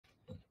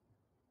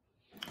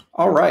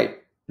All right,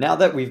 now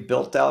that we've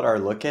built out our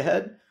look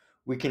ahead,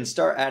 we can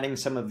start adding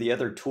some of the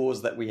other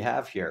tools that we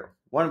have here.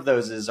 One of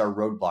those is our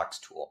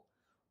Roadblocks tool.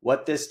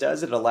 What this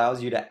does, it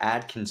allows you to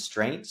add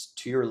constraints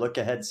to your look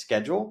ahead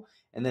schedule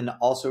and then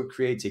also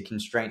creates a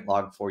constraint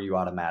log for you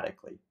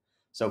automatically.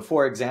 So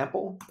for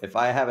example, if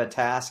I have a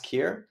task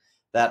here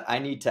that I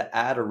need to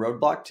add a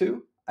roadblock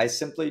to, I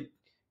simply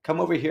come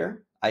over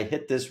here, I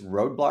hit this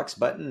Roadblocks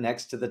button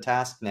next to the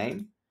task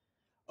name,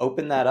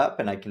 open that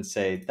up, and I can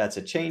say that's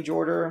a change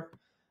order.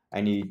 I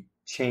need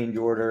change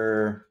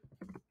order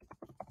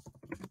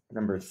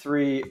number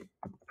 3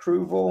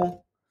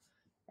 approval,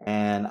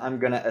 and I'm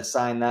going to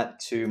assign that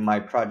to my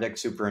project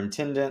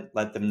superintendent,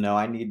 let them know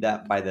I need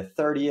that by the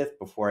 30th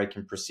before I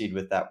can proceed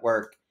with that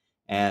work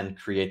and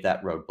create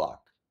that roadblock.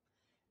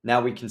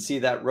 Now we can see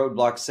that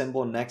roadblock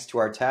symbol next to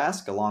our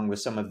task along with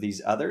some of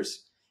these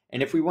others.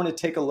 And if we want to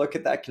take a look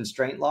at that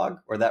constraint log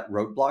or that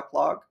roadblock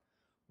log,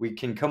 we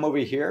can come over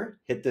here,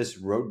 hit this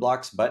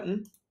Roadblocks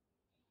button.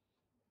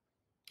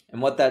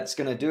 And what that's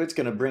going to do, it's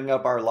going to bring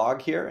up our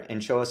log here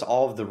and show us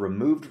all of the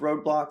removed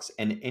roadblocks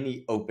and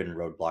any open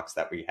roadblocks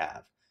that we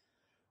have.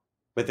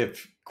 With a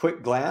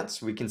quick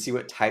glance, we can see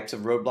what types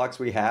of roadblocks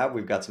we have.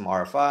 We've got some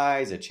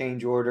RFIs, a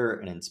change order,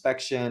 an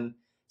inspection,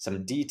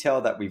 some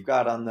detail that we've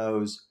got on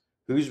those,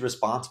 who's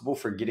responsible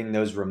for getting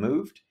those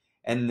removed,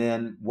 and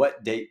then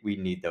what date we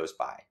need those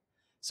by.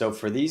 So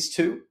for these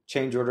two,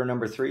 change order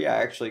number 3, I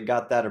actually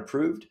got that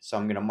approved. So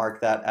I'm going to mark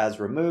that as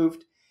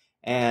removed.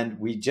 And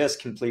we just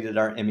completed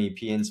our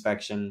MEP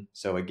inspection.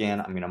 So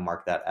again, I'm going to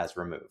mark that as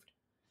removed.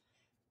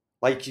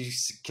 Like you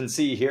can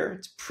see here,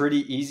 it's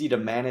pretty easy to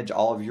manage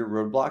all of your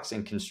roadblocks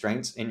and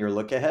constraints in your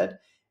look ahead.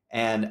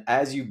 And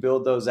as you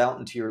build those out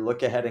into your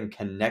look ahead and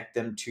connect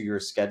them to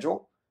your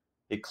schedule,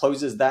 it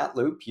closes that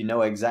loop. You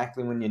know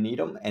exactly when you need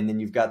them. And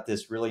then you've got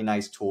this really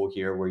nice tool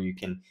here where you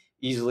can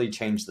easily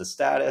change the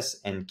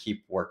status and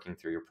keep working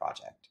through your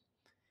project.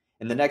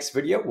 In the next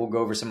video, we'll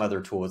go over some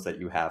other tools that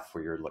you have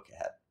for your look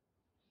ahead.